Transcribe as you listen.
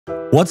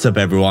What's up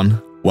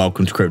everyone,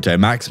 welcome to Crypto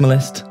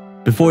Maximalist.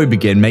 Before we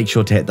begin, make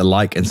sure to hit the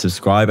like and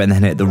subscribe and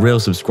then hit the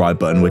real subscribe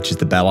button, which is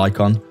the bell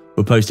icon.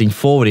 We're posting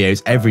 4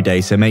 videos every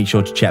day, so make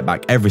sure to check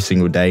back every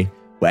single day.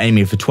 We're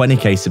aiming for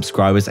 20k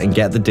subscribers and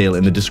get the deal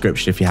in the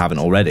description if you haven't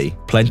already.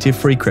 Plenty of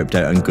free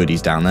crypto and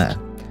goodies down there.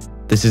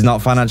 This is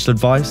not financial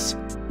advice.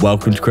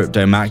 Welcome to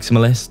Crypto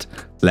Maximalist.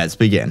 Let's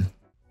begin.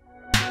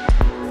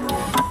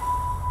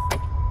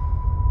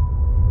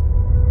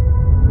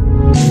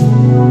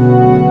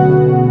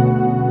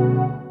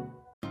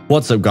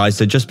 What's up guys,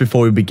 so just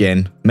before we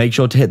begin, make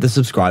sure to hit the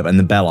subscribe and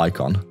the bell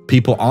icon.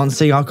 People aren't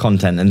seeing our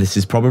content and this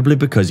is probably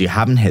because you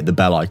haven't hit the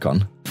bell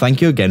icon.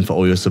 Thank you again for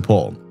all your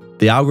support.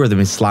 The algorithm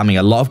is slamming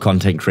a lot of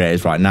content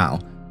creators right now,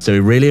 so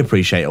we really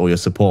appreciate all your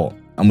support.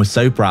 And we're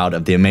so proud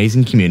of the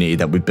amazing community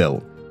that we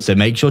built, so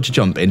make sure to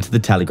jump into the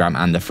Telegram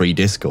and the free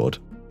Discord.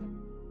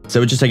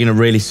 So we're just taking a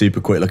really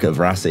super quick look at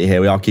Verasity here.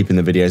 We are keeping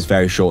the videos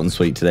very short and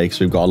sweet today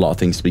because we've got a lot of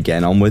things to be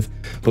getting on with.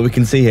 But we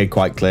can see here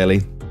quite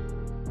clearly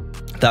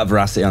that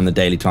Verasity on the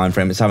daily time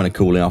frame, it's having a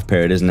cooling off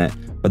period, isn't it?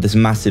 But this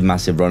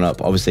massive run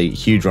up, obviously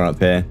huge run up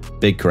here,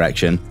 big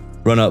correction,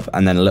 run up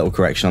and then a little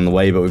correction on the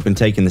way, but we've been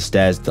taking the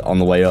stairs on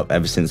the way up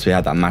ever since we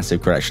had that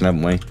massive correction,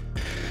 haven't we?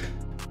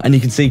 And you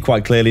can see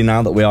quite clearly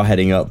now that we are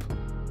heading up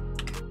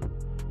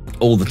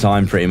all the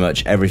time, pretty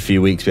much every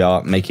few weeks we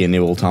are making a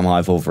new all-time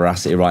high for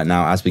Verasity right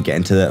now as we get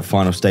into the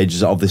final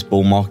stages of this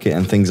bull market,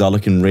 and things are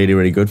looking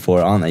really good for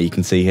it, aren't they? You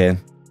can see here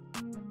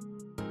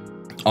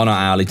on our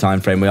hourly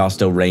time frame we are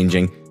still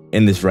ranging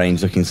in this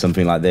range, looking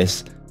something like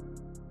this.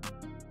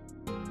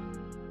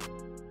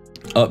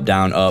 Up,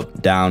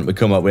 down, we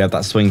come up, we have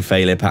that swing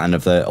failure pattern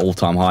of the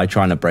all-time high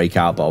trying to break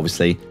out, but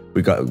obviously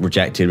we got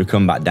rejected. We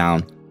come back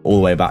down, all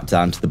the way back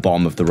down to the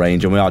bottom of the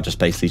range, and we are just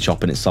basically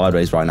chopping it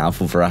sideways right now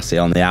for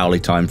Verasity on the hourly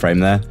time frame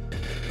there.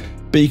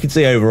 But you can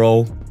see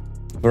overall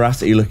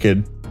Verasity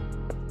looking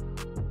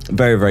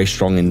very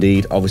strong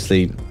indeed.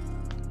 Obviously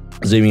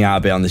zooming out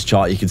a bit on this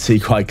chart, you can see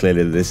quite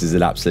clearly that this is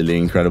an absolutely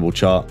incredible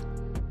chart.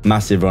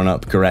 Massive run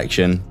up,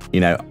 correction, you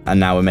know, and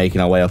now we're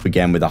making our way up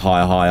again with a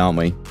higher high, aren't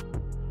we?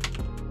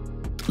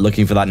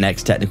 Looking for that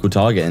next technical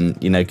target,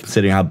 and you know,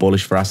 considering how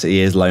bullish Verasity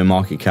is, low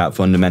market cap,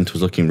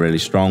 fundamentals looking really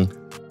strong.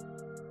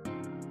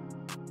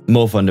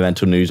 More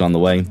fundamental news on the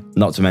way,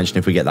 not to mention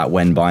if we get that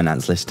when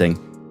Binance listing.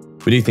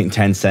 We do think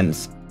 10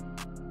 cents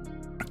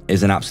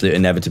is an absolute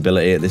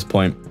inevitability at this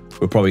point.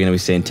 We're probably going to be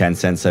seeing 10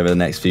 cents over the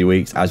next few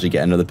weeks as we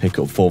get another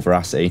pickup for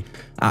Verasity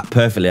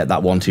perfectly at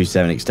that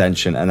 127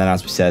 extension, and then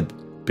as we said,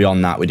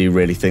 beyond that, we do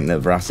really think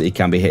that Verasity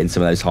can be hitting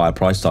some of those higher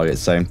price targets.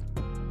 So,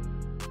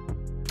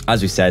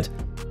 as we said,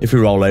 if we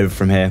roll over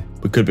from here,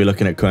 we could be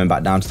looking at coming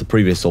back down to the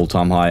previous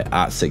all-time high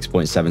at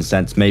 6.7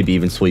 cents, maybe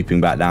even sweeping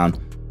back down,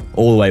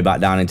 all the way back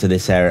down into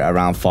this area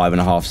around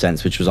 5.5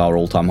 cents, which was our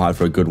all-time high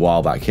for a good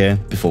while back here,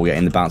 before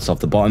getting the bounce off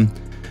the bottom.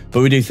 But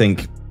we do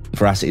think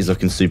Verasity is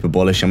looking super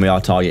bullish, and we are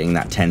targeting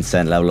that 10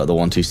 cent level at the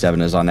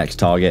 127 as our next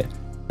target.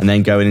 And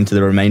then going into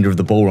the remainder of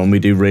the bull run, we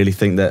do really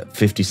think that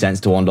 50 cents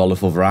to $1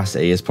 for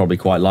Verasity is probably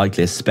quite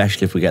likely,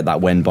 especially if we get that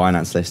when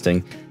Binance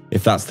listing.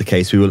 If that's the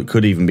case, we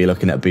could even be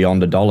looking at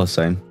beyond $1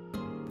 soon.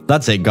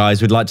 That's it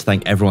guys, we'd like to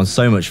thank everyone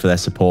so much for their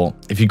support.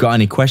 If you've got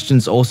any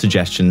questions or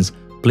suggestions,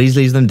 please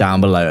leave them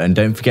down below, and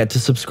don't forget to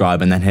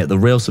subscribe and then hit the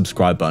real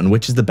subscribe button,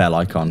 which is the bell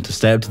icon, to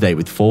stay up to date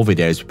with 4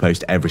 videos we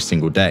post every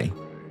single day.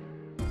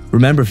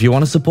 Remember, if you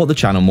want to support the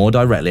channel more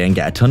directly and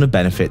get a ton of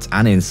benefits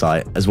and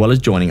insight, as well as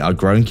joining our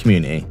growing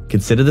community,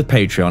 consider the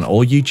Patreon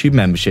or YouTube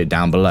membership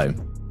down below.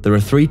 There are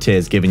 3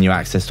 tiers giving you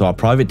access to our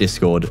private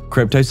Discord.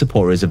 Crypto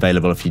support is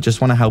available if you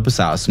just want to help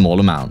us out a small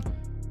amount.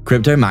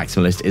 Crypto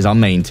Maximalist is our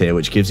main tier,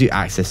 which gives you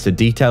access to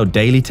detailed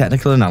daily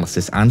technical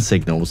analysis and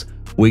signals,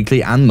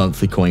 weekly and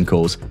monthly coin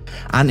calls,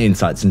 and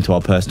insights into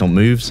our personal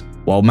moves,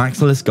 while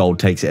Maximalist Gold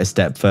takes it a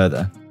step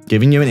further,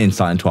 giving you an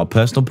insight into our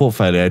personal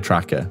portfolio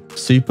tracker,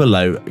 super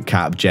low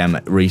cap gem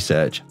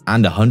research,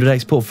 and a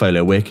 100x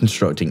portfolio we're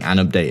constructing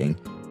and updating,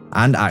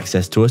 and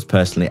access to us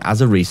personally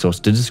as a resource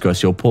to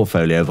discuss your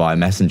portfolio via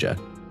Messenger.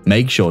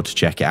 Make sure to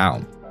check it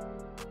out.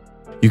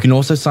 You can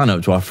also sign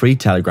up to our free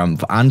Telegram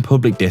and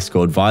public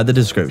Discord via the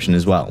description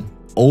as well.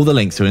 All the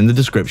links are in the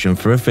description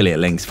for affiliate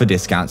links for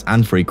discounts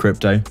and free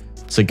crypto,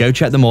 so go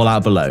check them all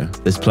out below.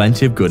 There's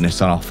plenty of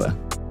goodness on offer.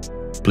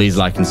 Please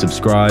like and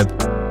subscribe.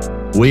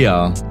 We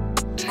are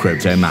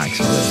Crypto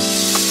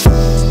Maximalist.